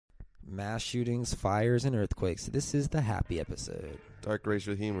mass shootings, fires, and earthquakes. This is the happy episode. Dark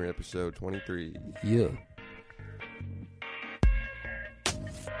Racial Humor, episode 23. Yeah.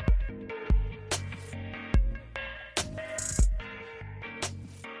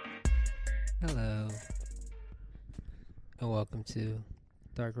 Hello. And welcome to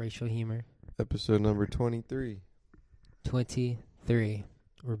Dark Racial Humor. Episode number 23. 23.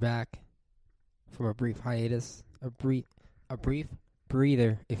 We're back from a brief hiatus. A brief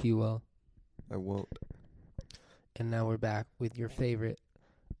breather, if you will. I won't. And now we're back with your favorite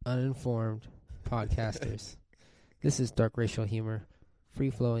uninformed podcasters. This is Dark Racial Humor,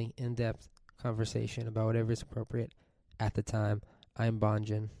 free-flowing, in-depth conversation about whatever is appropriate at the time. I'm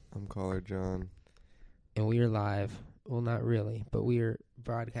Bonjan. I'm Caller John. And we are live. Well, not really, but we are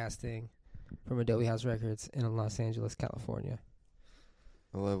broadcasting from Adobe House Records in Los Angeles, California.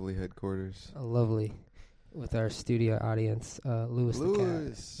 A lovely headquarters. A lovely, with our studio audience, Lewis the Cat.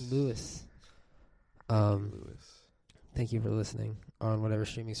 Lewis. Lewis. Thank you for listening on whatever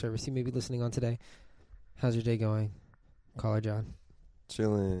streaming service you may be listening on today. How's your day going, Caller John?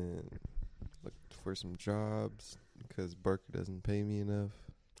 Chilling. Looking for some jobs because Barker doesn't pay me enough.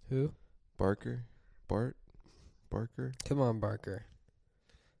 Who? Barker? Barker? Come on, Barker.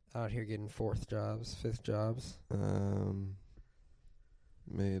 Out here getting fifth jobs.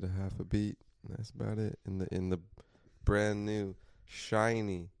 Made a half a beat. That's about it. In the brand new,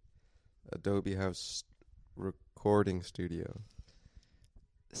 shiny Adobe House recording studio.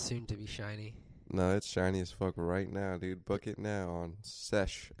 Soon to be shiny. No, it's shiny as fuck right now, dude. Book it now on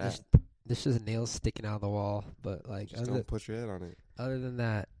Sesh app. This is nails sticking out of the wall, but like, Just don't put your head on it. Other than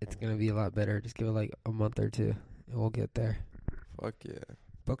that, it's gonna be a lot better. Just give it like a month or two, and we'll get there. Fuck yeah.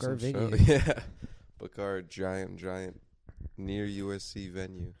 Book our venue. Yeah. Book our giant near USC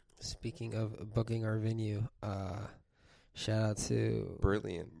venue. Speaking of booking our venue, shout out to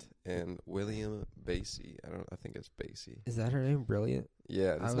Brilliant and William Basie. I think it's Basie. Is that her name? Brilliant?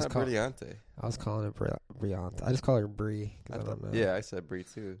 Yeah, it's not Brilliante. I was calling it Briant. I just call her Bree because I don't know. Yeah, I said Bree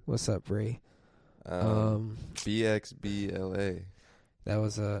too. What's up, Bree? BXBLA. That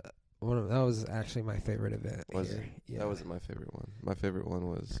was actually my favorite event. Was it? Yeah. That wasn't my favorite one. My favorite one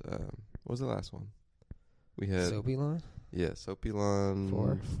was what was the last one? We had Soapilon? Yeah, Soapilon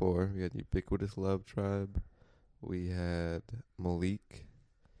 4. We had Ubiquitous Love Tribe. We had Malik.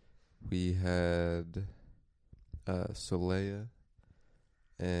 We had Soleya.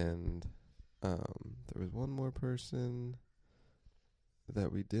 And there was one more person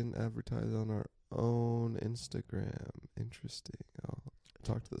that we didn't advertise on our own Instagram. Interesting. I'll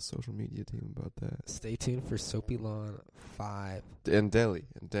talk to the social media team about that. Stay tuned for Soapilon 5. And Delhi.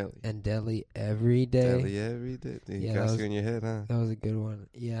 And Delhi every day. Delhi every day. Dude, you got you in your head, huh? That was a good one.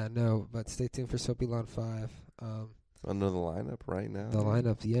 Yeah, no, but stay tuned for Soapilon 5. Another lineup right now. The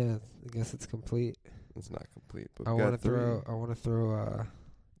lineup, yeah. I guess it's complete. It's not complete, but I want to throw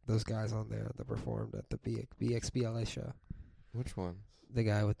those guys on there that performed at the BXBLA show. Which one? The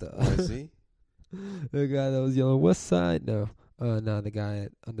guy with the YZ? The guy that was yelling West Side. No, the guy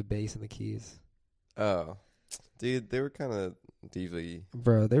on the bass and the keys. Oh, dude, they were kind of diva-y.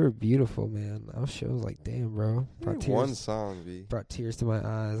 Bro, they were beautiful, man. I was like, damn, bro. One song, V. Brought tears to my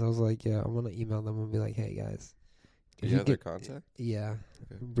eyes. I was like, yeah, I'm gonna email them and be like, hey guys. Do you have their contact? Yeah.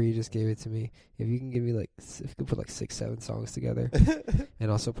 Okay. Bree just gave it to me. If you can give me if you could put 6-7 songs together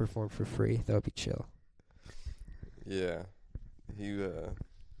and also perform for free, that would be chill. Yeah. He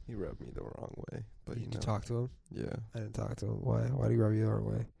rubbed me the wrong way. But Did you talk to him? Yeah. I didn't talk to him. Why? Why do you rub you the wrong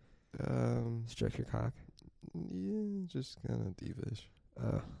way? Stroke your cock? Yeah, just kind of divish.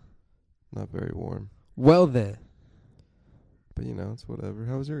 Not very warm. Well then. But it's whatever.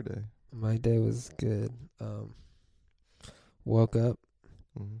 How was your day? My day was good. Woke up.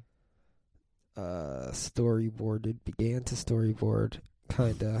 Began to storyboard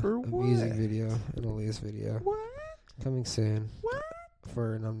kinda a music video, an Elias video. What? Coming soon. What?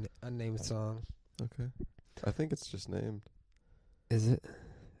 For an unnamed song. Okay. I think it's just named. Is it?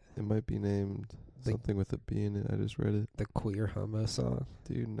 It might be named something with a B in it. I just read it. The Queer Homo song.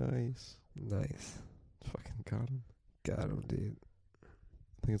 Dude, nice. Nice. Fucking got him. Got him, dude.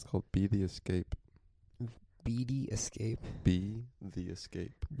 I think it's called Be the Escape. BD Escape. Be the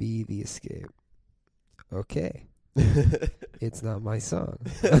Escape. Be the Escape. Okay. It's not my song.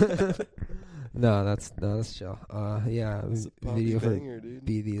 No, that's chill. Yeah, video for dude.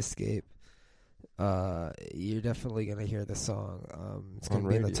 Be the Escape. You're definitely gonna hear the song. It's gonna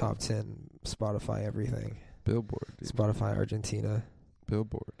be in the top 10 Spotify everything. Billboard, dude. Spotify Argentina.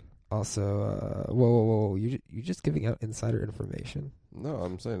 Billboard. Also, whoa! You just giving out insider information? No,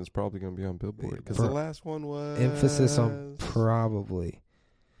 I'm saying it's probably gonna be on Billboard because the last one was emphasis on probably.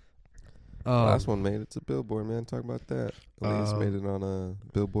 Last one made it to Billboard, man. Talk about that. Elise made it on a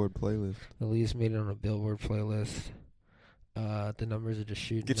Billboard playlist. Elise made it on a Billboard playlist. The numbers are just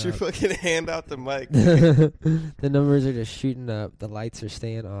shooting Get up. your fucking hand out the mic. The numbers are just shooting up. The lights are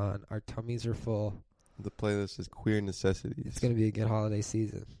staying on. Our tummies are full. The playlist is Queer Necessities. It's going to be a good holiday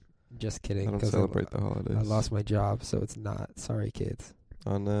season. Just kidding. I don't celebrate the holidays. I lost my job, so it's not. Sorry, kids.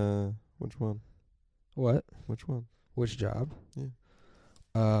 On, which one? What? Which one? Which job? Yeah.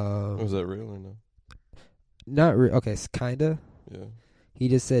 Was that real or no? Not real. Okay, kinda. Yeah. He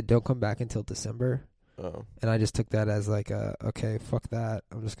just said, don't come back until December. Oh. And I just took that as like, okay, fuck that.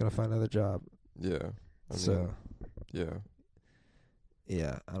 I'm just going to find another job. Yeah. I mean, yeah.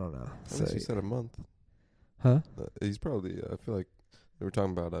 Yeah, I don't know. So he said a month. Huh? He's probably, I feel like they were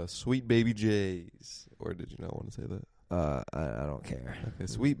talking about Sweet Baby J's. Or did you not want to say that? I don't care. Okay,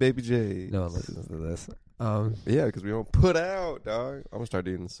 Sweet Baby J's. No one listens to this. Yeah, because we don't put out, dog. I'm going to start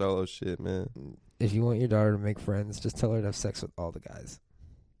doing solo shit, man. If you want your daughter to make friends, just tell her to have sex with all the guys.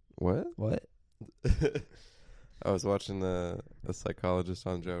 What? What? I was watching a psychologist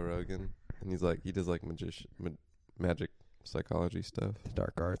on Joe Rogan, and he's like, he does like magic psychology stuff. The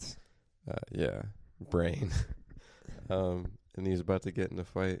dark arts. Yeah, brain. And he's about to get in a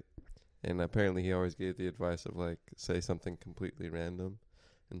fight, and apparently he always gave the advice of like say something completely random,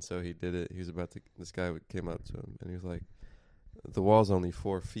 and so he did it. He was about to. This guy came up to him, and he was like, "The wall's only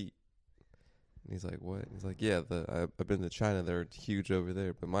 4 feet." And he's like, "What?" And he's like, "Yeah, I've been to China. They're huge over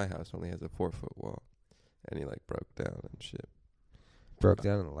there, but my house only has a 4-foot wall." And he like broke down and shit. Broke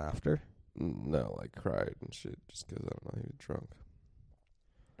down in laughter? No, like cried and shit, just because I don't know, he was drunk.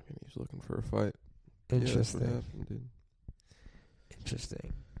 I mean, he was looking for a fight. Interesting. Yeah, that's what happened, dude.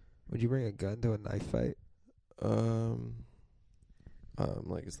 Interesting. Would you bring a gun to a knife fight?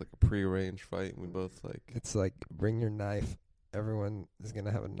 Like it's like a prearranged fight, and we both like. It's like bring your knife. Everyone is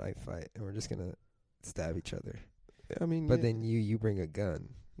gonna have a knife fight, and we're just gonna stab each other. I mean, but then you bring a gun.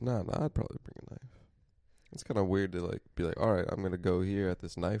 No, I'd probably bring a knife. It's kind of weird to like be like, all right, I'm gonna go here at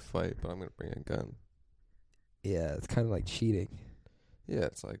this knife fight, but I'm gonna bring a gun. Yeah, it's kind of like cheating. Yeah,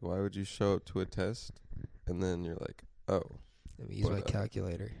 it's like, why would you show up to a test and then you're like, oh, let me use my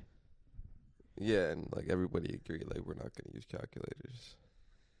calculator. Yeah, and like everybody agreed, like we're not gonna use calculators,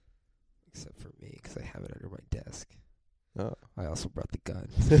 except for me, because I have it under my desk. Oh, I also brought the gun.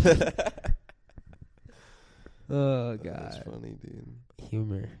 Oh god, that's funny, dude.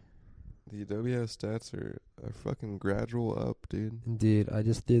 Humor. The Adobe House stats are fucking gradual up, dude. Dude, I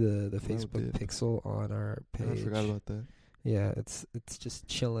just threw the Facebook Pixel on our page. I forgot about that. Yeah, it's just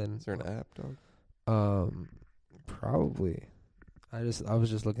chilling. Is there an app, dog? Probably. I was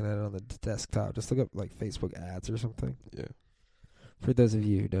just looking at it on the desktop. Just look up like Facebook ads or something. Yeah. For those of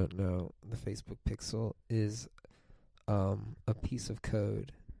you who don't know, the Facebook Pixel is a piece of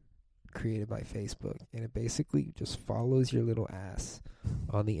code created by Facebook, and it basically just follows your little ass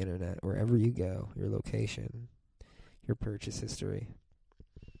on the internet wherever you go, your location, your purchase history,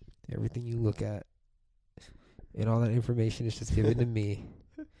 everything you look at, and all that information is just given to me,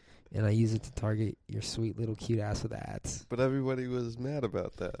 and I use it to target your sweet little cute ass with ads. But everybody was mad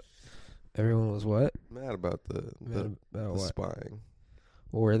about that. Everyone was what? Mad about the spying.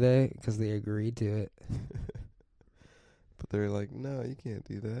 Were they? Because they agreed to it. But they're like, no, you can't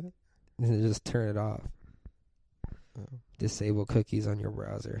do that. And just turn it off. Oh. Disable cookies on your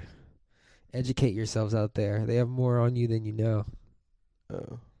browser. Educate yourselves out there. They have more on you than you know.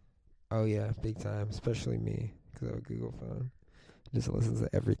 Oh. Oh, yeah, big time. Especially me, because I have a Google phone. It just listens to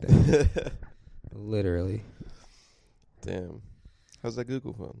everything. Literally. Damn. How's that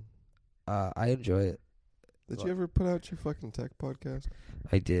Google phone? I enjoy it. Did you ever put out your fucking tech podcast?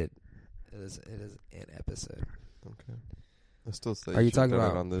 I did. It is an episode. Okay. I still say are you talking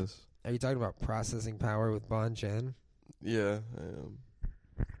about on this? Are you talking about processing power with Bon Jen? Yeah,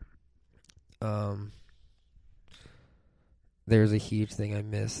 I am. There's a huge thing I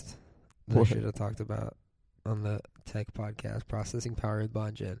missed that What? I should have talked about on the tech podcast, processing power with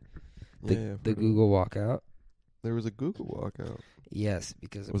Bon Jen. The Google walkout. There was a Google walkout. Yes,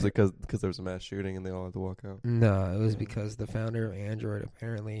 because was it because there was a mass shooting and they all had to walk out? No, it was because the founder of Android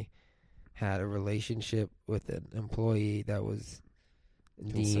apparently had a relationship with an employee that was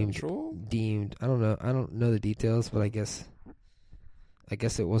deemed. I don't know the details, but I guess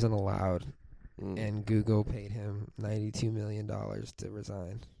it wasn't allowed, and Google paid him $92 million to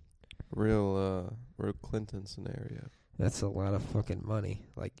resign. Real Clinton scenario. That's a lot of fucking money.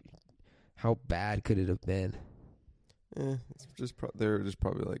 Like, how bad could it have been? It's just they were just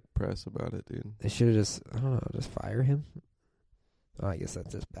probably like press about it, dude. They should have just fire him. Oh, I guess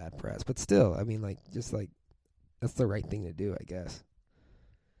that's just bad press, but still, I mean, that's the right thing to do, I guess.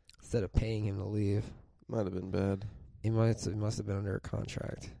 instead of paying him to leave. Might have been bad. He must have been under a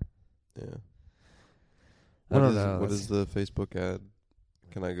contract. Yeah. I don't know. What is the Facebook ad?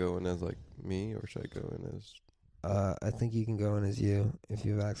 Can I go in as like me, or should I go in as? I think you can go in as you. If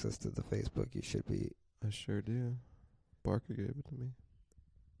you have access to the Facebook, you should be. I sure do. Barker gave it to me.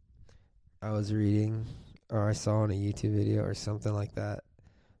 I was reading, or I saw in a YouTube video or something like that,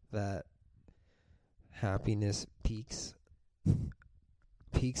 that happiness peaks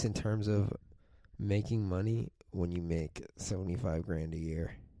in terms of making money when you make $75,000 a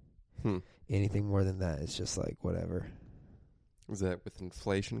year. Anything more than that is just like whatever. Is that with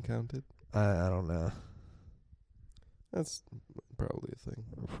inflation counted? I don't know. That's probably a thing.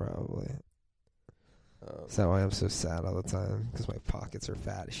 Probably. Is that why I'm so sad all the time? Because my pockets are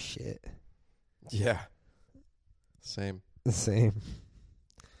fat as shit. Yeah. Same. The same.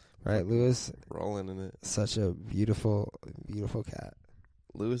 Right, Lewis? Rolling in it. Such a beautiful, beautiful cat.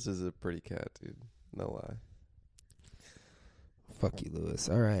 Lewis is a pretty cat, dude. No lie. Fuck you, Lewis.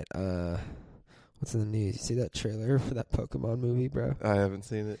 All right. What's in the news? You see that trailer for that Pokemon movie, bro? I haven't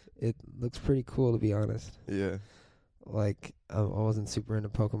seen it. It looks pretty cool, to be honest. Yeah. Like, I wasn't super into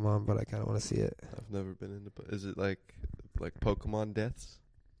Pokemon, but I kind of want to see it. I've never been into... Is it like Pokemon deaths?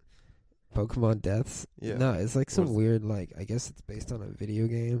 Pokemon deaths? Yeah. No, it's like some weird, like, I guess it's based on a video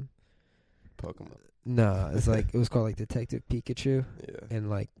game. Pokemon. No, it's like, it was called, like, Detective Pikachu. Yeah. And,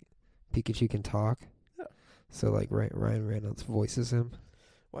 like, Pikachu can talk. Yeah. So, like, Ryan Reynolds voices him.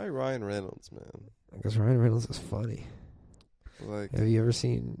 Why Ryan Reynolds, man? Because Ryan Reynolds is funny. Like, have you ever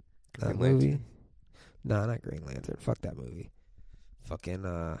seen that Green movie? Lantern? Nah, not Green Lantern. Fuck that movie. Fucking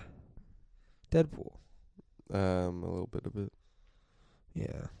Deadpool. A little bit of it.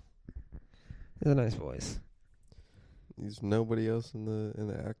 Yeah. He has a nice voice. There's nobody else in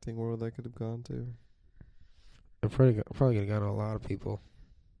the acting world I could have gone to. They're probably gonna go to a lot of people.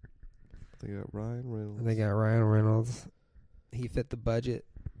 They got Ryan Reynolds. And they got Ryan Reynolds. He fit the budget.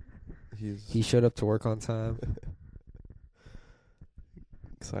 He showed up to work on time.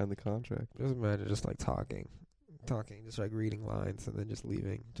 Signed the contract. Just imagine just like talking, just like reading lines and then just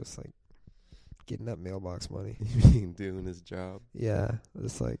leaving, just like getting that mailbox money. You mean doing his job? Yeah,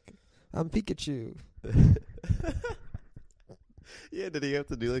 just like, I'm Pikachu. Yeah, did he have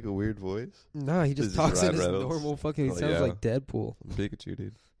to do like a weird voice? No, he just talks in his normal fucking. He sounds like Deadpool. I'm Pikachu,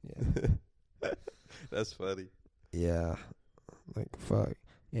 dude. Yeah, that's funny. Yeah, like fuck.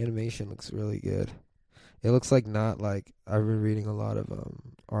 Animation looks really good. It looks like not like I've been reading a lot of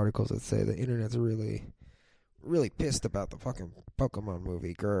articles that say the internet's really, really pissed about the fucking Pokemon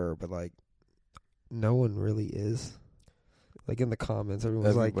movie, but like no one really is. Like in the comments,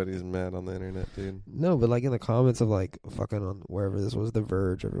 everybody's mad on the internet, dude. No, but like in the comments of like fucking on wherever this was, The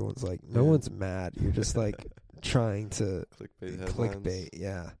Verge, everyone's like, no one's mad. You're just like trying to clickbait.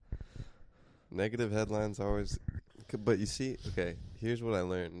 Yeah. Negative headlines always, but you see, okay. Here's what I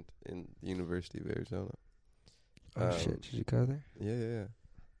learned in the University of Arizona. Oh shit! Did you go there?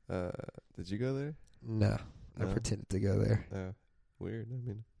 Yeah. Did you go there? No, I pretended to go there. Weird. I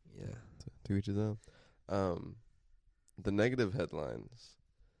mean, yeah. To each his own. The negative headlines,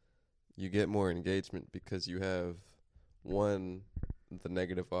 you get more engagement because you have the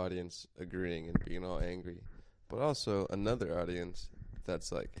negative audience agreeing and being all angry, but also another audience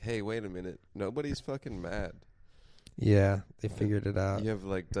that's like, hey, wait a minute, nobody's fucking mad. Yeah, they figured it out. You have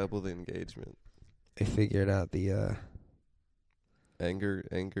like double the engagement. They figured out the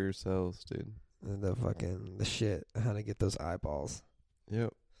anger sells, dude. The shit, how to get those eyeballs.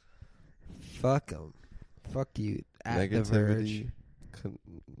 Yep. Fuck them. Fuck you. At negativity. The Verge.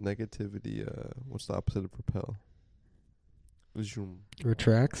 Negativity. What's the opposite of repel?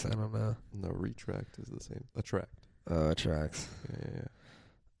 Retracts? I don't know. No, retract is the same. Attract. Attracts.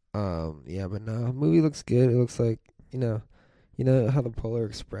 Yeah. Yeah, but no, movie looks good. It looks like you know how the Polar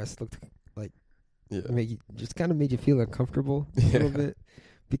Express looked like. Yeah. Just kind of made you feel uncomfortable a little bit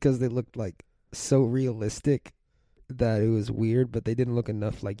because they looked like so realistic that it was weird, but they didn't look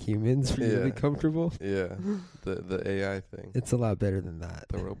enough like humans for you to be comfortable. Yeah, the AI thing. It's a lot better than that.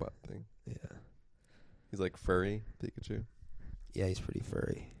 The robot thing. Yeah. He's like furry, Pikachu. Yeah, he's pretty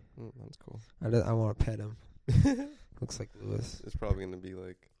furry. That's cool. I want to pet him. Looks like Lewis. It's probably going to be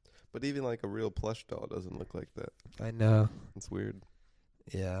like... But even like a real plush doll doesn't look like that. I know. It's weird.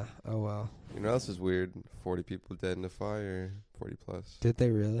 Yeah. Oh, well. You know what else is weird? 40 people dead in a fire. 40 plus. Did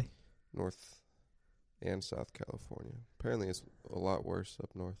they really? North and South California. Apparently it's a lot worse up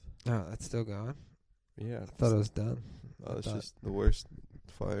north. Oh, that's still going? Yeah. I thought it was done. It's just the worst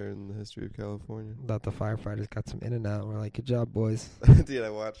fire in the history of California. I thought the firefighters got some in and out. We're like, good job, boys. Dude, I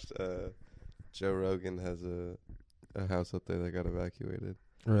watched Joe Rogan has a house up there that got evacuated.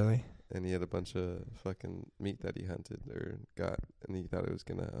 Really? And he had a bunch of fucking meat that he hunted or got, and he thought it was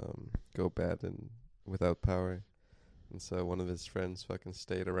gonna go bad and without power. And so one of his friends fucking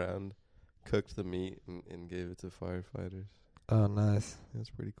stayed around, cooked the meat, and gave it to firefighters. Oh, nice. That's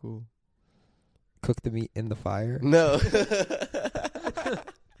pretty cool. Cook the meat in the fire? No.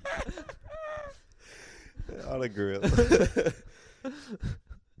 On a grill.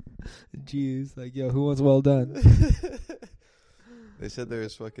 Jeez, like, yo, who wants well done? They said there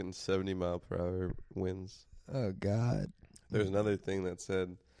was fucking 70-mile-per-hour winds. Oh, God. There's another thing that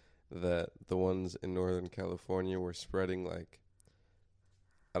said that the ones in Northern California were spreading like,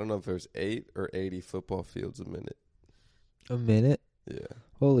 I don't know if there's 8 or 80 football fields a minute. A minute? Yeah.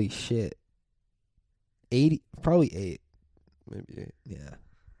 Holy shit. 80, probably 8. Maybe 8. Yeah.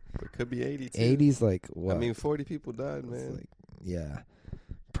 But could be 80 too. 80's like what? I mean, 40 people died, It's man. like, yeah.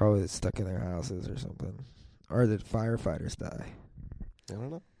 Probably stuck in their houses or something. Or did firefighters die? I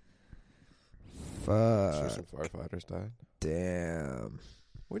don't know. Fuck. Sure, some firefighters died. Damn.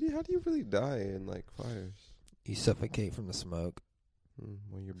 How do you really die in like fires? You suffocate from the smoke.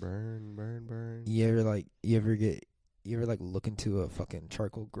 Well, you burn. You ever look into a fucking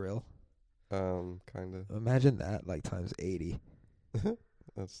charcoal grill? Kind of. Imagine that, like, times 80.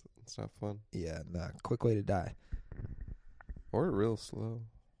 That's not fun. Yeah, nah, quick way to die. Or real slow.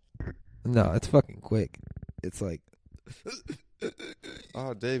 No, it's fucking quick. It's like...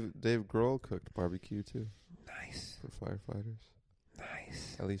 Oh, Dave Grohl cooked barbecue too. Nice. For firefighters.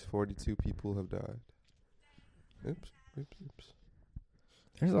 Nice. At least 42 people have died. Oops.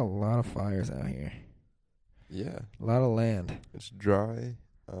 There's a lot of fires out here. Yeah. A lot of land. It's dry,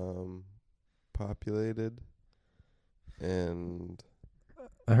 populated, and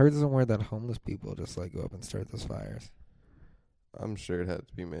I heard somewhere that homeless people just, like, go up and start those fires. I'm sure it had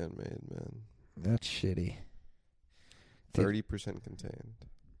to be man-made, man. That's shitty. 30% contained.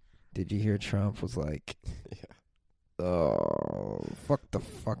 Did you hear Trump was like, Yeah. oh, fuck the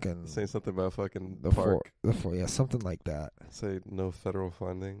fucking... Saying something about fucking The park. yeah, something like that. Say no federal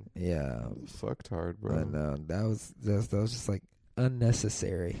funding. Yeah. Fucked hard, bro. I know. That was just like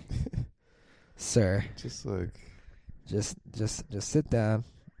unnecessary. Sir, Just like... just sit down.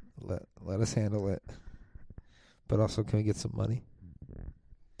 Let us handle it. But also, can we get some money?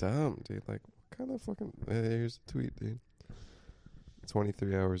 Damn, dude. Like, what kind of fucking... Here's the tweet, dude.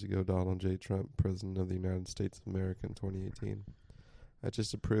 23 hours ago, Donald J. Trump, President of the United States of America in 2018, I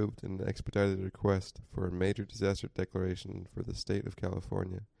just approved an expedited request for a major disaster declaration for the state of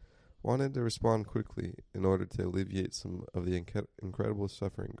California. Wanted to respond quickly in order to alleviate some of the incredible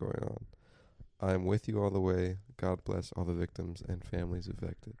suffering going on. I am with you all the way. God bless all the victims and families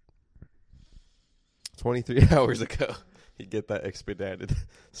affected. 23 hours ago, he'd get that expedited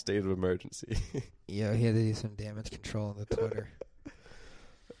state of emergency. Yeah, he had to do some damage control on the Twitter.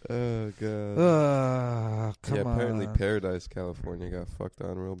 Oh, God. Come on. Apparently Paradise, California got fucked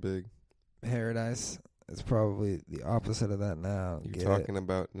on real big. Paradise is probably the opposite of that now. You're talking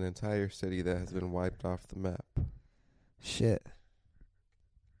about an entire city that has been wiped off the map. Shit.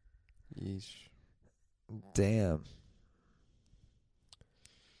 Yeesh. Damn.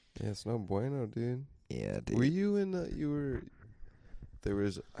 Yeah, it's no bueno, dude. Yeah, dude. Were you in,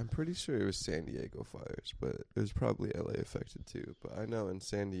 I'm pretty sure it was San Diego fires, but it was probably LA affected too. But I know in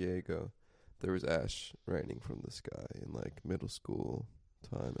San Diego, there was ash raining from the sky in like middle school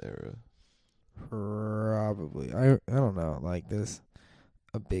time era. Probably. I don't know. Like, there's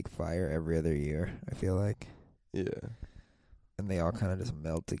a big fire every other year, I feel like. Yeah. And they all kind of just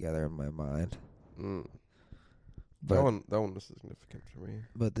meld together in my mind. But that one was significant for me.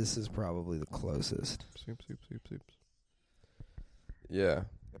 But this is probably the closest. Soups. Yeah.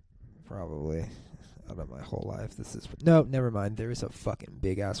 Probably. Out of my whole life. No, never mind. There is a fucking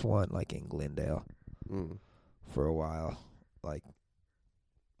big ass one, like, in Glendale. For a while. Like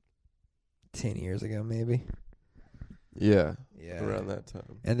 10 years ago, maybe. Yeah. Yeah. Around that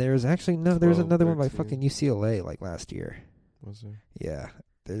time. And there was actually there was another 13. one by fucking UCLA like last year. Was there? Yeah.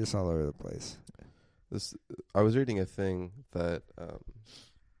 They're just all over the place. I was reading a thing that I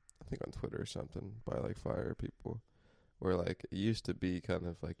think on Twitter or something by like fire people, where like it used to be kind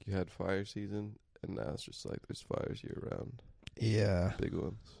of like you had fire season, and now it's just like there's fires year round. Yeah. Big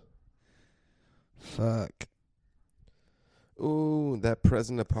ones. Fuck. Ooh, that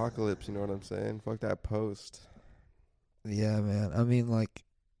present apocalypse. You know what I'm saying? Fuck that post. Yeah, man. I mean, like,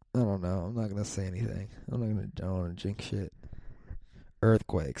 I don't know. I'm not gonna say anything. I don't want to jinx shit.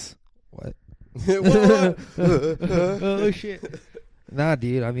 Earthquakes. What? Oh shit. Nah,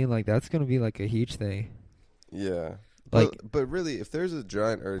 dude. I mean, like, that's gonna be like a huge thing. Yeah. Like, but really, if there's a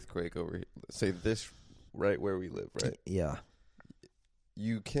giant earthquake over here, say this right where we live, right? Yeah.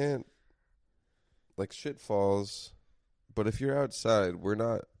 you can't, like, shit falls, but if you're outside, we're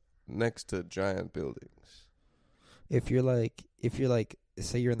not next to giant buildings. If you're like,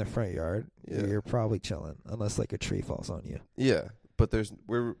 say you're in the front yard, you're probably chilling, unless like a tree falls on you. Yeah, but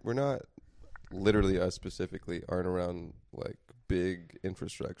we're not, literally us specifically, aren't around like big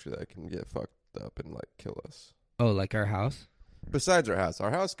infrastructure that can get fucked up and like kill us. Oh, like our house? Besides our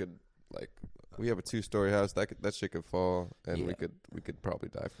house could, like, we have a 2-story house that shit could fall, and we could probably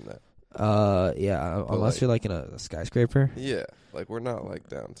die from that. Yeah, but unless like, you're like in a skyscraper. Yeah, like we're not like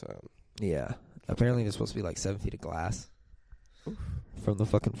downtown. Yeah, apparently there's supposed to be like 7 feet of glass from the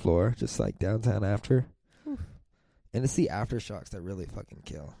fucking floor, just like downtown after. And it's the aftershocks that really fucking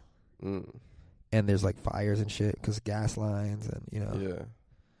kill. And there's like fires and shit because gas lines and Yeah.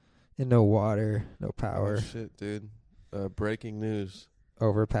 And no water, no power. Oh, shit, dude. Breaking news.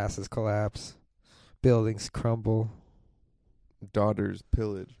 Overpasses collapse. Buildings crumble. Daughters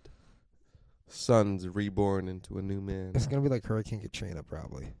pillaged. Sons reborn into a new man. It's going to be like Hurricane Katrina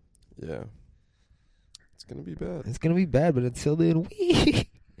probably. Yeah. It's going to be bad. It's going to be bad, but until then,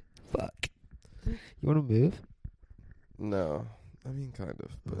 fuck. You want to move? No. I mean, kind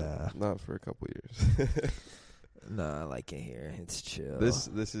of. But not for a couple years. Nah, I like it here. It's chill. This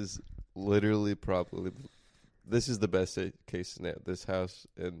is literally probably... This is the best case scenario. This house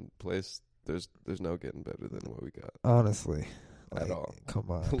and place, there's no getting better than what we got. Honestly. At all.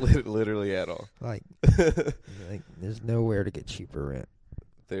 Come on. Literally at all. Like, there's nowhere to get cheaper rent.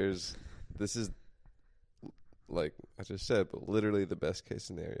 This is, like I just said, but literally the best case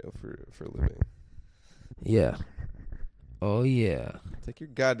scenario for living. Yeah. Oh, yeah. Take your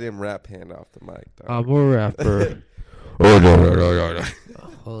goddamn rap hand off the mic, dog. I'm a rapper.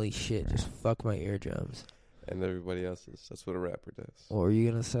 Holy shit, just fuck my eardrums. And everybody else's. That's what a rapper does. What were you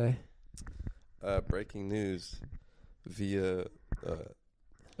going to say? Breaking news via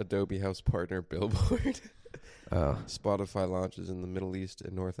Adobe House partner Billboard. Spotify launches in the Middle East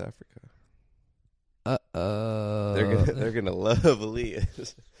and North Africa. They're gonna love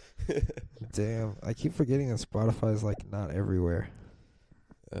Elias. Damn, I keep forgetting that Spotify's like not everywhere.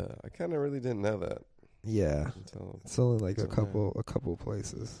 I kind of really didn't know that. Yeah, it's only like a couple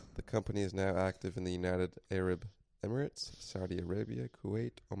places. The company is now active in the United Arab Emirates, Saudi Arabia,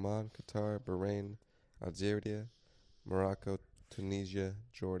 Kuwait, Oman, Qatar, Bahrain, Algeria, Morocco, Tunisia,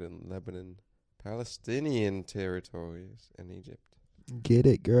 Jordan, Lebanon, Palestinian territories, and Egypt. Get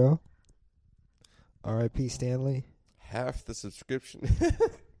it, girl. R.I.P. Stanley. Half the subscription.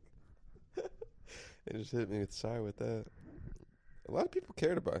 They just hit me with Psy with that. A lot of people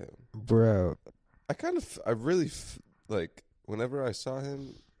cared about him. Bro. I really, like, whenever I saw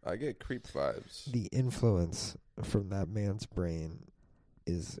him, I get creep vibes. The influence from that man's brain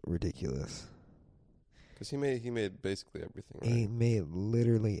is ridiculous. Because he made basically everything, right? He made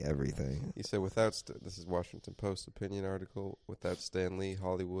literally everything. He said, this is Washington Post opinion article, without Stan Lee,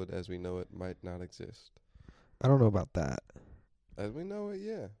 Hollywood as we know it might not exist. I don't know about that. As we know it,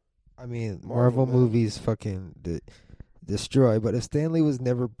 yeah. I mean, Marvel movies fucking destroy, but if Stan Lee was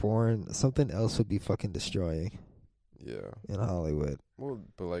never born, something else would be fucking destroying. Yeah. In Hollywood. Well,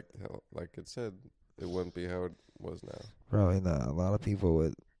 but like it said, it wouldn't be how it was now. Probably not. A lot of people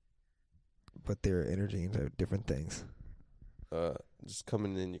would put their energy into different things. Just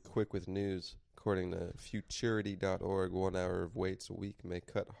coming in quick with news. According to Futurity.org, 1 hour of weights a week may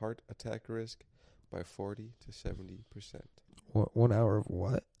cut heart attack risk by 40 to 70%. What, 1 hour of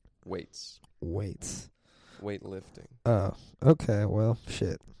what? Weights. Weightlifting. Oh, okay. Well,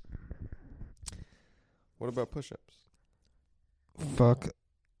 shit. What about push-ups? Fuck.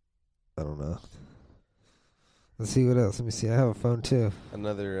 I don't know. Let's see what else. Let me see. I have a phone too.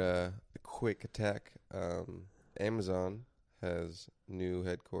 Another quick attack. Amazon has new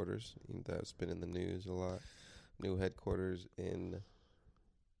headquarters. That's been in the news a lot. New headquarters in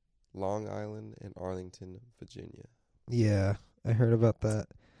Long Island and Arlington, Virginia. Yeah, I heard about that.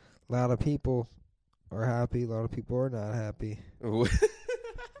 A lot of people are happy. A lot of people are not happy.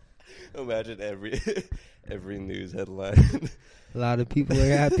 Imagine every news headline. A lot of people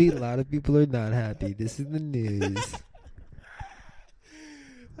are happy. A lot of people are not happy. This is the news.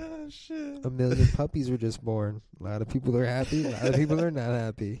 Oh, shit. 1 million puppies were just born. A lot of people are happy. A lot of people are not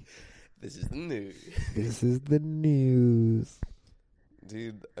happy. This is the news. This is the news.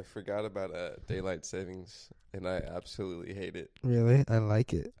 Dude, I forgot about daylight savings, and I absolutely hate it. Really? I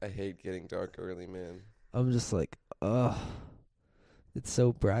like it. I hate getting dark early, man. I'm just like, ugh. It's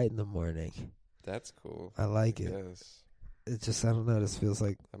so bright in the morning. That's cool. I like it. Yes. It just, I don't know, this feels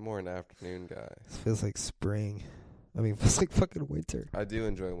like... I'm more an afternoon guy. This feels like spring. I mean, it feels like fucking winter. I do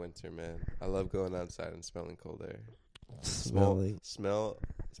enjoy winter, man. I love going outside and smelling cold air. Smelling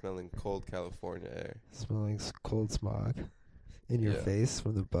cold California air. Smelling cold smog in your face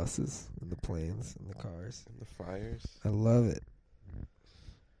from the buses and the planes and the cars. And the fires. I love it.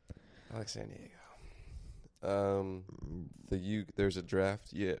 I like San Diego. There's a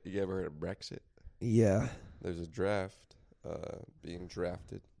draft. You ever heard of Brexit? Yeah. There's a draft being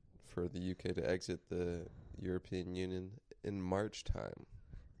drafted for the UK to exit the European Union in March time.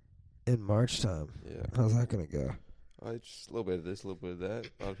 In March time? Yeah. How's that going to go? Just a little bit of this, a little bit of that.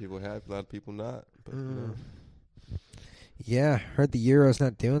 A lot of people happy, a lot of people not. But, you know. Yeah, heard the Euro's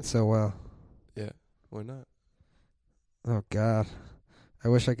not doing so well. Yeah, why not? Oh, God. I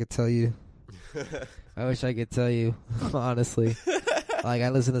wish I could tell you. Honestly. Like, I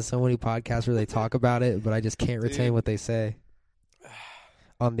listen to so many podcasts where they talk about it, but I just can't retain what they say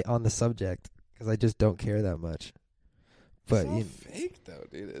on the subject because I just don't care that much. But it's all fake, though,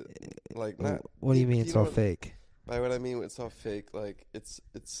 dude. What do you mean it's all fake? By what I mean, it's all fake. Like it's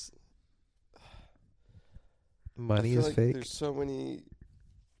money is fake. There's so many.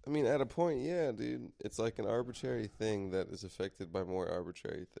 I mean, at a point, yeah, dude. It's like an arbitrary thing that is affected by more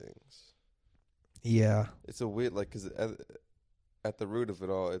arbitrary things. Yeah, it's a weird because at the root of it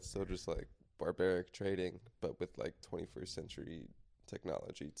all, it's still just like barbaric trading, but with like 21st century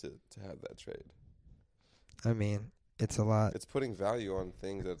technology to have that trade. I mean, it's a lot. It's putting value on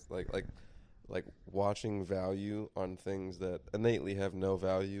things that's like watching value on things that innately have no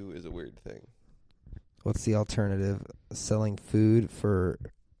value is a weird thing. What's the alternative? Selling food for...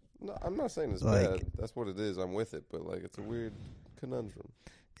 No, I'm not saying it's bad. That's what it is. I'm with it. But, it's a weird conundrum.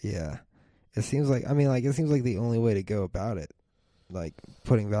 Yeah. It seems like... it seems like the only way to go about it. Like,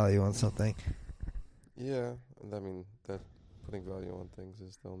 putting value on something. Yeah. That putting value on things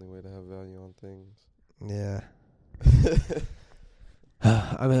is the only way to have value on things. Yeah.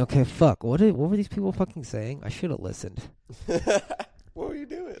 Okay, fuck. What were these people fucking saying? I should have listened. What were you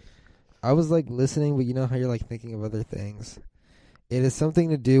doing? I was, listening, but you know how you're, thinking of other things? It is something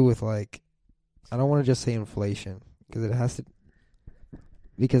to do with, I don't want to just say inflation, because it has to...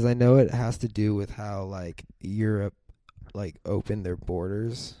 Because I know it has to do with how, Europe, opened their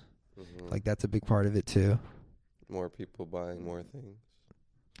borders. Mm-hmm. That's a big part of it, too. More people buying more things.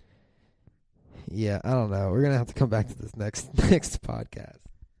 Yeah, I don't know. We're gonna have to come back to this next podcast.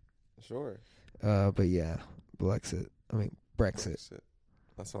 Sure. But yeah, Brexit.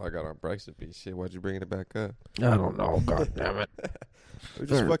 That's all I got on Brexit. Shit, why'd you bring it back up? I don't know. God damn it. We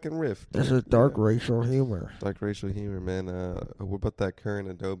just fucking riff. This is dark racial humor. Dark racial humor, man. What about that current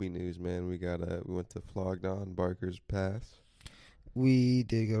Adobe news, man? We went to Flognaw, Barker's Pass. We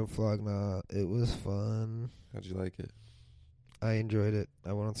did go to Flognaw. It was fun. How'd you like it? I enjoyed it.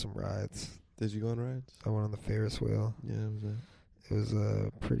 I went on some rides. Did you go on rides? I went on the Ferris wheel. Yeah, it was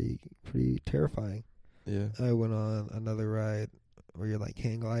pretty terrifying. Yeah. I went on another ride where you're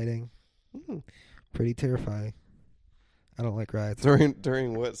hang gliding. Pretty terrifying. I don't like rides.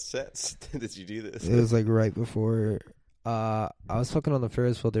 During what sets did you do this? It was right before. I was fucking on the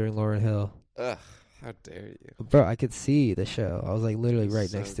Ferris wheel during Lauryn Hill. Ugh, how dare you, bro! I could see the show. I was literally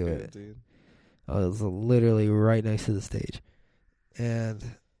right next to it. Dude. I was literally right next to the stage, and.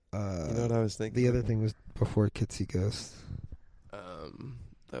 You know what I was thinking? The other thing was before Kids See Ghosts.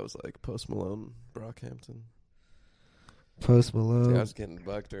 That was Post Malone, Brockhampton. Post Malone. Dude, I was getting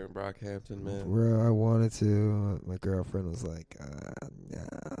bucked during Brockhampton, man. Bro, I wanted to. My girlfriend was like,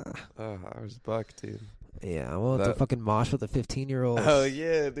 nah. Oh, I was bucked, dude. Yeah, I wanted to fucking mosh with a 15-year-old. Oh,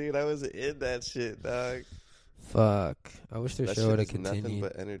 yeah, dude. I was in that shit, dog. Fuck. I wish their show would have continued. Nothing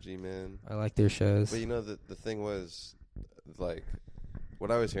but energy, man. I like their shows. But you know, the thing was,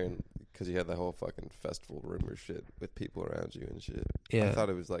 what I was hearing, because you had that whole fucking festival rumor shit with people around you and shit. Yeah. I thought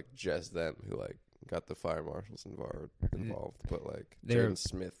it was just them who got the fire marshals involved, but Jaden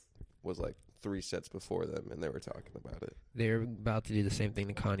Smith was 3 sets before them, and they were talking about it. They're about to do the same thing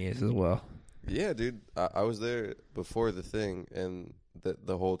to Kanye's as well. Yeah, dude. I was there before the thing, and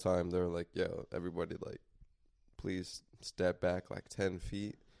the whole time they were like, "Yo, everybody, please step back 10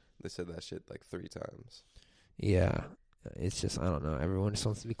 feet." They said that shit 3 times. Yeah. It's just, I don't know. Everyone just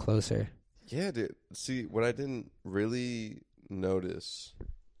wants to be closer. Yeah, dude. See, what I didn't really notice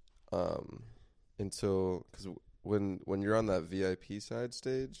until... Because when you're on that VIP side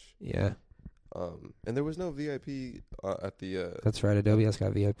stage... Yeah. And there was no VIP at the... That's right. Adobe has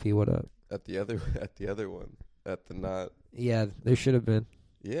got VIP. What up? At the other one. At the not... Yeah, there should have been.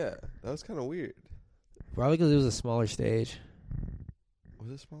 Yeah. That was kind of weird. Probably because it was a smaller stage. Was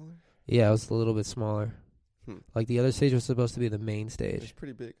it smaller? Yeah, it was a little bit smaller. The other stage was supposed to be the main stage. It's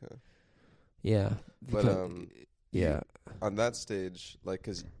pretty big, huh? Yeah. But, yeah. On that stage,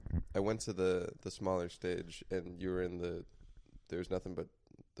 because I went to the smaller stage, and you were in there's nothing but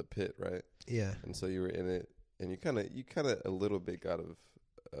the pit, right? Yeah. And so you were in it, and you kind of a little bit got of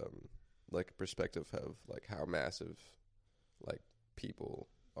like a perspective of like how massive like people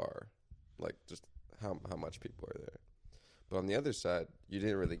are, like just how much people are there. But on the other side, you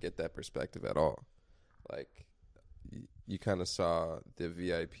didn't really get that perspective at all. Like you kind of saw the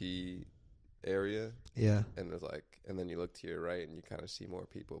VIP area, Yeah. and it was like, and then you look to your right, and you kind of see more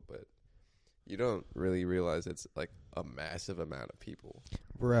people, but you don't really realize it's like a massive amount of people.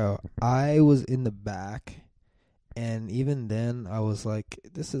 Bro, I was in the back, and even then I was like,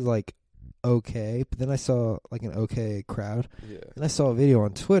 this is like okay, but then I saw like an okay crowd. Yeah. And I saw a video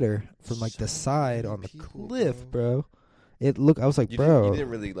on Twitter from like the So side many on the people, cliff, bro. I was like, You bro. didn't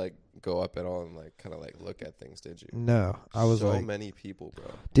really like go up at all and like kind of like look at things, did you? No, I was so like, many people, bro.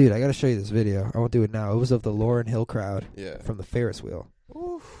 dude, I gotta show you this video. I won't do it now. It was of the Lauryn Hill crowd Yeah. from the Ferris wheel.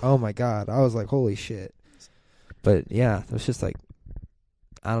 Oof. Oh my god, I was like, holy shit. But yeah, it was just like,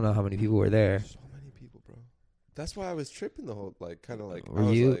 I don't know how many people were there. So many people, bro. That's why I was tripping the whole like kind of like. Were I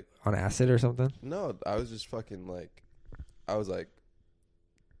was you like, on acid or something? No, I was just fucking like, I was like,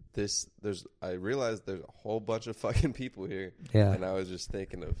 I realized there's a whole bunch of fucking people here. Yeah. And I was just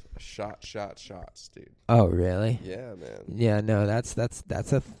thinking of shots, dude. Oh really? Yeah, man. Yeah, no, that's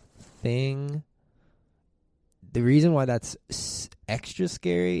a thing. The reason why that's extra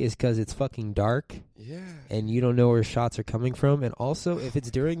scary is because it's fucking dark. Yeah. And you don't know where shots are coming from. And also, if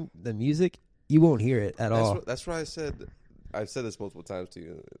it's during the music, you won't hear it at all. That's why I said, I've said this multiple times to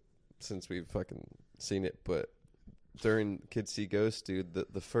you since we've fucking seen it, but during Kids See Ghosts, dude,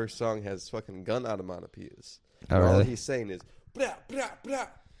 the first song has fucking gun onomatopoeias. Oh, All really? he's saying is, blah, blah, blah.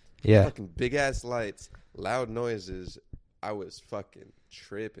 Yeah. Fucking big ass lights, loud noises. I was fucking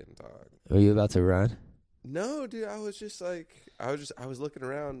tripping, dog. Were you about to run? No, dude, I was just like, I was looking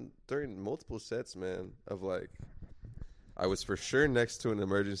around during multiple sets, man, of like, I was for sure next to an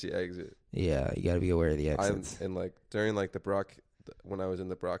emergency exit. Yeah, you got to be aware of the exits. And like during like when I was in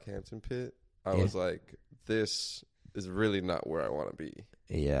the Brockhampton pit, I Yeah. was like, this is really not where I want to be.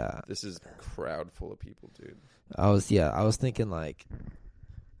 Yeah. This is a crowd full of people, dude. I was thinking like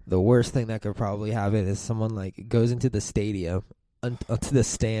the worst thing that could probably happen is someone like goes into the stadium onto the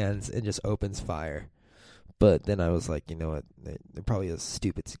stands and just opens fire. But then I was like, you know what? There probably is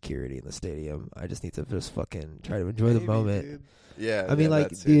stupid security in the stadium. I just need to just fucking try to enjoy the moment. Dude. Yeah. I mean, like,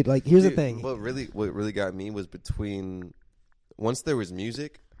 that's dude, it. like, here's Dude, the thing. What really got me was between, once there was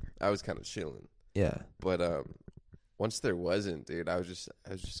music, I was kind of chilling. Yeah. But once there wasn't, dude, I was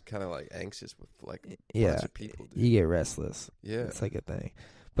just kind of like anxious with like a Yeah. bunch of people, dude. You get restless. Yeah. It's like a thing.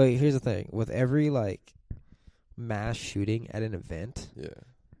 But here's the thing. With every, like, mass shooting at an event, Yeah.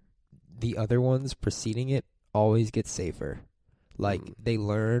 the other ones preceding it always get safer. Like, they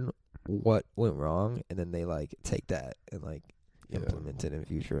learn what went wrong, and then they, like, take that and, like, implement it in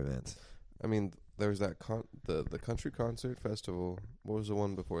future events. I mean, there was that the country concert festival. What was the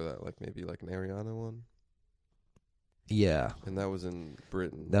one before that? Like maybe like an Ariana one? Yeah. And that was in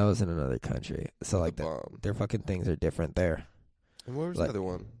Britain. That was in another country. So, like, bomb. their fucking things are different there. And what was like- the other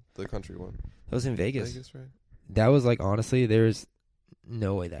one? The country one? That was in Vegas. Vegas, right? That was, like, honestly, there's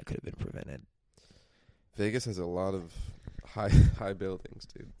no way that could have been prevented. Vegas has a lot of high buildings,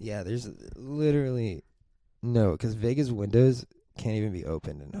 dude. Yeah, there's literally no, because Vegas windows can't even be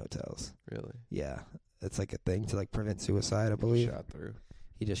opened in hotels. Really? Yeah, it's like a thing to like prevent suicide, I You believe. shot through.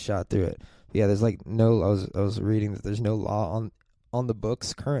 He just shot through it. But yeah, there's like no. I was reading that there's no law on the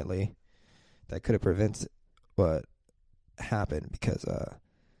books currently that could have prevented what happened because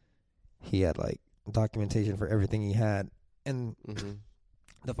he had like documentation for everything he had, and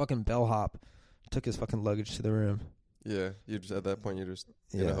the fucking bellhop took his fucking luggage to the room. Yeah, you just at that point you're just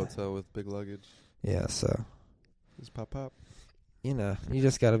in a hotel with big luggage. Yeah, so Just pop. you know, you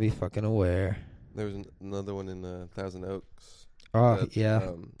just gotta be fucking aware. There was another one in Thousand Oaks. Oh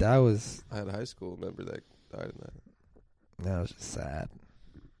yeah, that was. I had a high school member that died in that. That was just sad.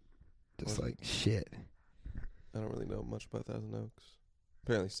 Just Was like shit. I don't really know much about Thousand Oaks.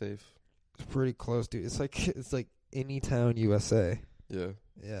 Apparently safe. It's pretty close, dude. It's like any town USA. Yeah.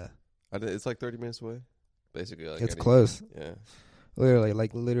 Yeah, It's like 30 minutes away. Basically, like it's close. Yeah. Literally,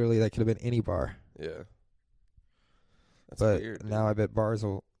 that could have been any bar. Yeah. That's But weird. now I bet bars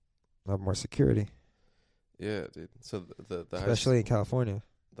will have more security, Yeah, dude. So the especially in California.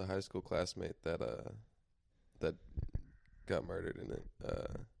 the high school classmate that got murdered in it.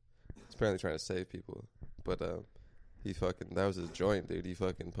 He's apparently trying to save people, but he fucking that was his joint, dude. He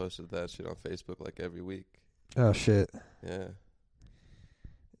fucking posted that shit on Facebook like every week. Oh shit! Yeah.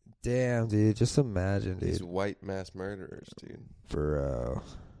 Damn, dude. Just imagine, dude. These white mass murderers, dude. Bro.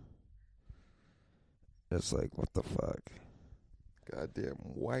 It's like, what the fuck? Goddamn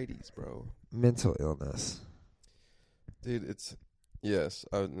whiteys, bro. Mental illness. Dude, it's... Yes,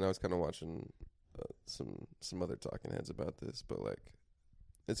 I was kind of watching some other talking heads about this, but, like,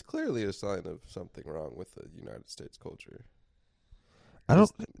 it's clearly a sign of something wrong with the United States culture.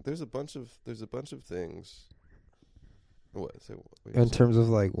 There's a bunch of things... What? Say what in terms of,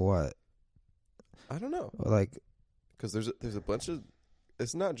 like, what? I don't know. Like... Because there's a bunch of...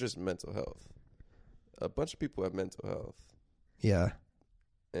 It's not just mental health. A bunch of people have mental health. Yeah.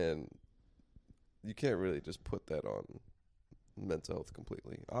 And you can't really just put that on mental health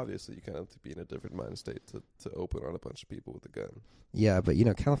completely. Obviously, you kind of have to be in a different mind state to open on a bunch of people with a gun. Yeah, but,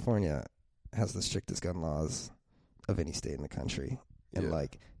 California has the strictest gun laws of any state in the country. And,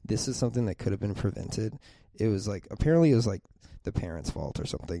 like, this is something that could have been prevented. It was, like, apparently it was, like, the parents' fault or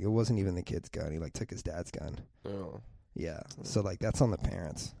something. It wasn't even the kid's gun. He, like, took his dad's gun. Oh. Yeah. So, like, that's on the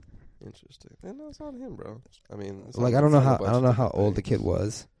parents. Interesting. And no, it's on him, bro. I mean, like, I don't know how old the kid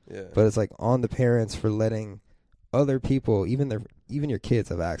was. Yeah. But it's, like, on the parents for letting other people, even your kids,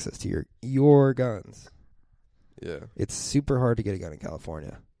 have access to your guns. Yeah. It's super hard to get a gun in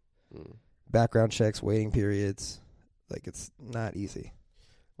California. Background checks, waiting periods. Like, it's not easy.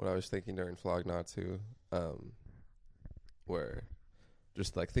 What I was thinking during Flog Gnaw too, where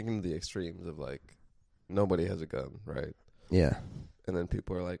just, like, thinking of the extremes of, like, nobody has a gun, right? Yeah. And then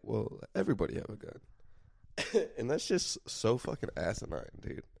people are like, well, everybody have a gun. And that's just so fucking asinine,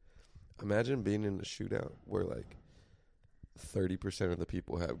 dude. Imagine being in a shootout where, like, 30% of the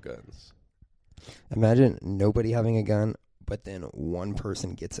people have guns. Imagine nobody having a gun, but then one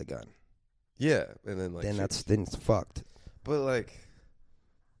person gets a gun. Yeah, and then, like... Then it's fucked. But, like,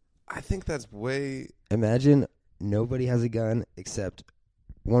 I think that's way... Imagine nobody has a gun except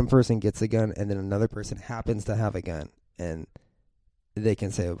one person gets a gun, and then another person happens to have a gun, and they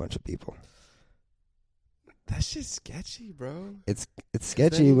can save a bunch of people. That's just sketchy, bro. It's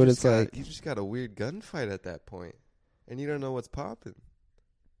sketchy, but it's like... You just got a weird gunfight at that point, and you don't know what's popping.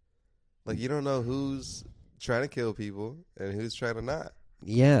 Like, you don't know who's trying to kill people and who's trying to not.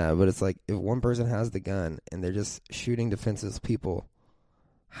 Yeah, but it's like, if one person has the gun and they're just shooting defenseless people,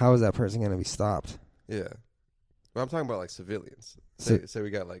 how is that person going to be stopped? Yeah. Well, I'm talking about, like, civilians. Say we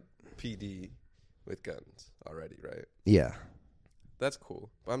got, like, PD with guns already, right? Yeah. That's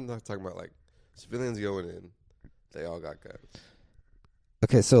cool. But I'm not talking about, like, civilians going in. They all got guns.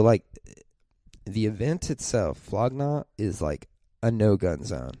 Okay, so, like, the event itself, Flog Gnaw, is, like, a no-gun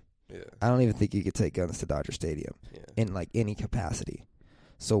zone. Yeah. I don't even think you could take guns to Dodger Stadium in, like, any capacity.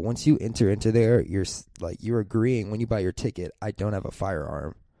 So once you enter into there, you're agreeing when you buy your ticket, I don't have a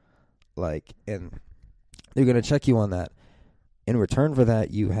firearm. Like, and they're going to check you on that. In return for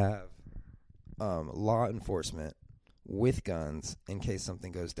that, you have law enforcement with guns in case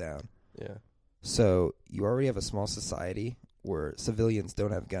something goes down. Yeah. So you already have a small society where civilians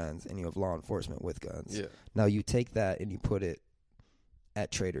don't have guns and you have law enforcement with guns. Yeah. Now you take that and you put it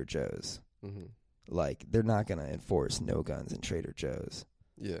at Trader Joe's. Mm-hmm. Like, they're not going to enforce no guns in Trader Joe's.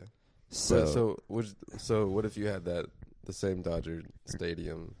 Yeah. So what if you had the same Dodger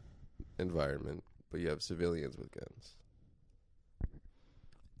Stadium environment, but you have civilians with guns?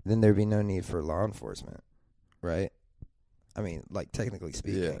 Then there'd be no need for law enforcement, right? I mean, like, technically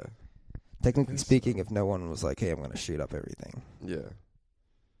speaking. Yeah. Technically speaking, if no one was like, hey, I'm going to shoot up everything. Yeah.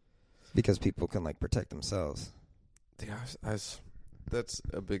 Because people can, like, protect themselves. Yeah, that's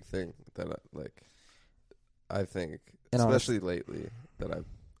a big thing that I think, and especially lately,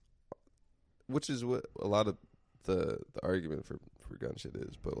 which is what a lot of the argument for gun shit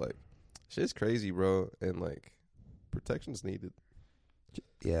is, but, like, shit's crazy, bro, and, like, protection's needed.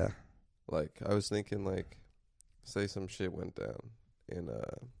 Yeah. Like, I was thinking, like, say some shit went down, and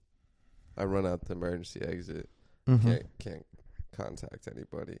I run out the emergency exit, can't contact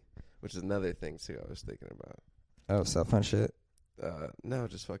anybody, which is another thing too I was thinking about. Oh, cell phone shit? No,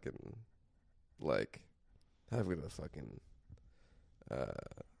 just fucking, like, having a fucking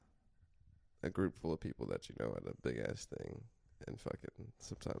a group full of people that you know at a big ass thing, and fucking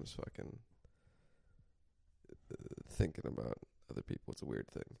sometimes fucking thinking about other people. It's a weird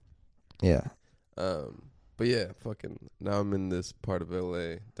thing. Yeah. But yeah, fucking now I'm in this part of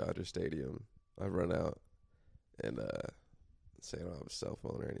LA, Dodger Stadium. I run out and say I don't have a cell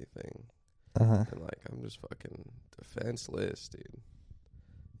phone or anything. And, like, I'm just fucking defenseless, dude.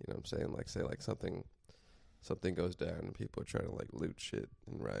 You know what I'm saying? Like, say, like, something goes down and people are trying to, like, loot shit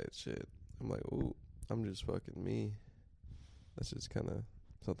and riot shit. I'm like, ooh, I'm just fucking me. That's just kind of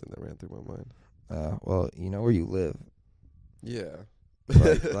something that ran through my mind. Well, you know where you live. Yeah.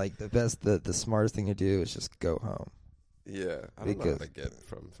 Like the smartest thing to do is just go home. Yeah, I don't know how to get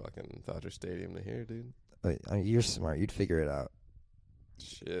from fucking Dodger Stadium to here, dude. You're smart. You'd figure it out.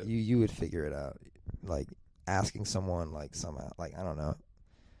 Shit. You would figure it out. Like, asking someone, like, somehow. Like, I don't know.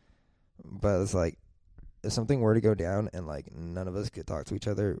 But it's like, if something were to go down and, like, none of us could talk to each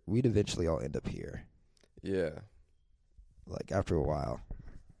other, we'd eventually all end up here. Yeah. Like, after a while.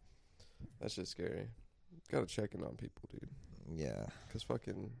 That's just scary. Gotta check in on people, dude. Yeah. Because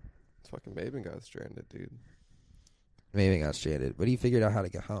fucking Maven got stranded, dude. Maven got stranded. But he figured out how to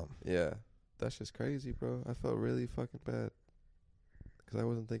get home. Yeah. That's just crazy, bro. I felt really fucking bad. Because I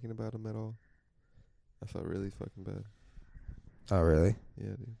wasn't thinking about him at all. I felt really fucking bad. Oh, really? Yeah,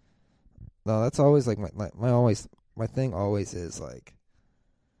 dude. No, that's always, like, my thing always is, like,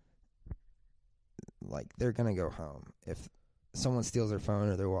 they're gonna go home. If someone steals their phone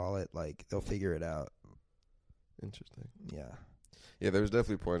or their wallet, like, they'll figure it out. Interesting. Yeah. Yeah, there was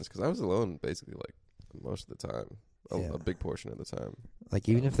definitely points, because I was alone basically, like, most of the time. A big portion of the time. Like,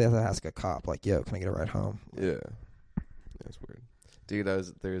 even if they have to ask a cop, like, yo, can I get a ride home? Yeah. That's weird. Dude,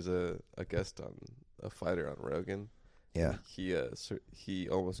 there's a guest on, a fighter on Rogan. Yeah. He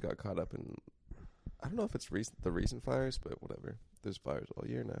almost got caught up in, I don't know if it's the recent fires, but whatever. There's fires all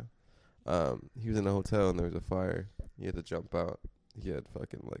year now. He was in a hotel and there was a fire. He had to jump out. He had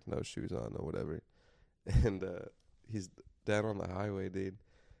fucking, like, no shoes on or whatever. And he's down on the highway, dude.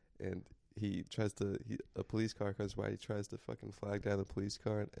 And a police car comes by. He tries to fucking flag down the police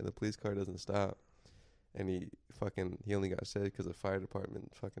car, and the police car doesn't stop. And he only got saved because the fire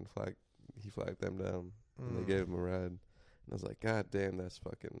department fucking flagged them down, and they gave him a ride. And I was like, God damn, that's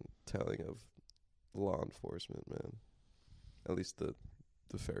fucking telling of law enforcement, man. At least the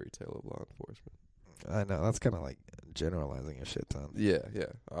fairy tale of law enforcement. I know, that's kind of like generalizing a shit ton. Yeah,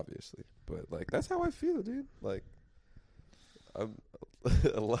 obviously. But, like, that's how I feel, dude. Like, I'm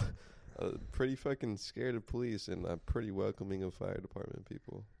pretty fucking scared of police, and I'm pretty welcoming of fire department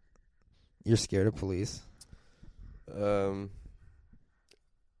people. You're scared of police? I'm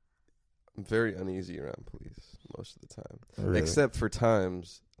very uneasy around police most of the time. Really? Except for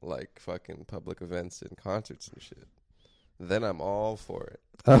times like fucking public events and concerts and shit. Then I'm all for it.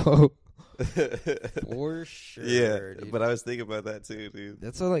 Oh. For sure. Yeah, dude. but I was thinking about that too, dude.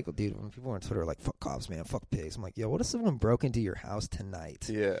 That's so, like, dude, when people on Twitter are like, fuck cops, man, fuck pigs. I'm like, yo, what if someone broke into your house tonight?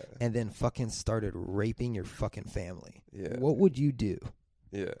 Yeah. And then fucking started raping your fucking family? Yeah. What would you do?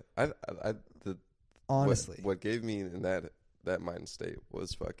 Yeah. Honestly. What gave me in that mind state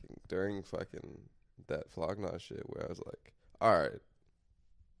was fucking during fucking that Flogna shit where I was like, all right,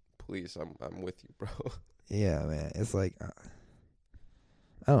 police, I'm with you, bro. Yeah, man. It's like,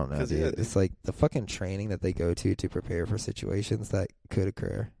 I don't know, dude. Yeah, it's like the fucking training that they go to prepare for situations that could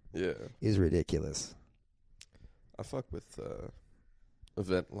occur. Yeah. Is ridiculous. I fuck with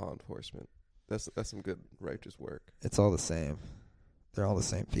event law enforcement. That's some good righteous work. It's all the same. They're all the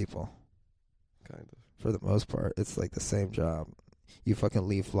same people. Kind of. For the most part, it's like the same job. You fucking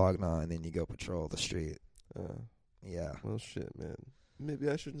leave Flogna and then you go patrol the street. Yeah. Well, shit, man. Maybe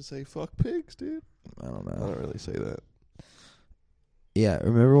I shouldn't say fuck pigs, dude. I don't know. I don't really say that. Yeah,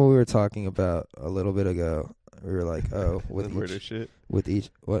 remember what we were talking about a little bit ago? We were like, oh, with the murder shit? With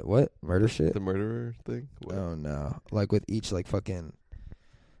each, what? Murder shit? The murderer thing? What? Oh, no. Like, with each, like, fucking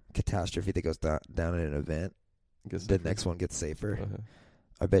catastrophe that goes down in an event, the next one gets safer. Uh-huh.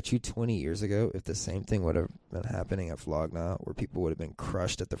 I bet you 20 years ago, if the same thing would have been happening at Flogna, where people would have been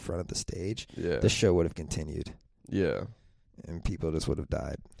crushed at the front of the stage, the show would have continued. Yeah. And people just would have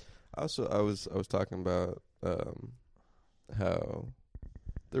died. Also, I was talking about how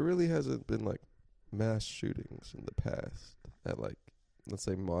there really hasn't been, like, mass shootings in the past at, like, let's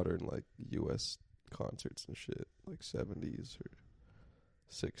say modern, like, U.S. concerts and shit, like 70s or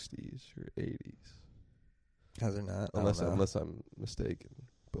 60s or 80s. Has there not? Unless I'm mistaken.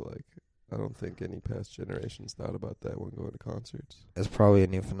 But, like, I don't think any past generations thought about that when going to concerts. It's probably a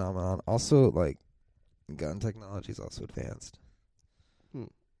new phenomenon. Also, like, gun technology is also advanced.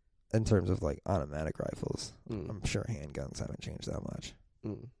 In terms of, like, automatic rifles. I'm sure handguns haven't changed that much.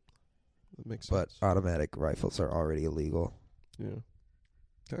 That makes sense. But automatic rifles are already illegal. Yeah.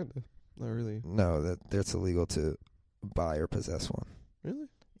 Kind of. Not really. No, that's illegal to buy or possess one. Really?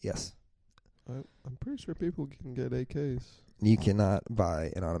 Yes. I'm pretty sure people can get AKs. You cannot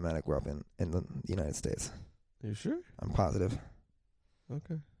buy an automatic weapon in the United States. Are you sure? I'm positive.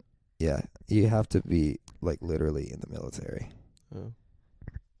 Okay. Yeah. You have to be, like, literally in the military. Oh.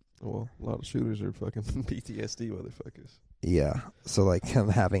 Well, a lot of shooters are fucking PTSD motherfuckers. Yeah. So, like,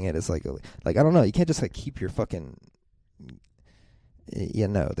 having it is, like, I don't know. You can't just, like, keep your fucking... Yeah,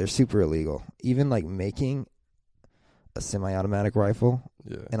 no. They're super illegal. Even, like, making a semi-automatic rifle,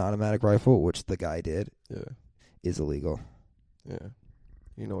 an automatic rifle, which the guy did, is illegal. Yeah.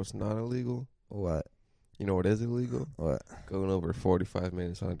 You know what's not illegal? What? You know what is illegal? What? Going over 45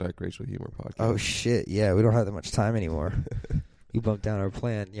 minutes on a Dark Racial Humor podcast. Oh, shit. Yeah, we don't have that much time anymore. We bumped down our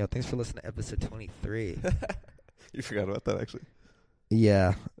plan. Thanks for listening to episode 23. You forgot about that, actually.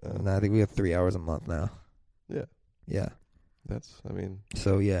 Yeah. I think we have 3 hours a month now. Yeah. Yeah.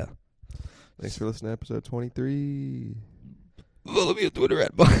 So, yeah. Thanks for listening to episode 23. Follow me on Twitter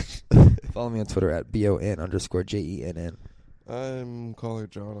at BON_JENN. I'm Caller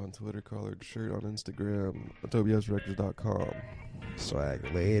John on Twitter, Collared Shirt on Instagram, AtobiasRecords.com.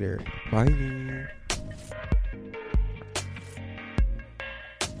 Swag later. Bye.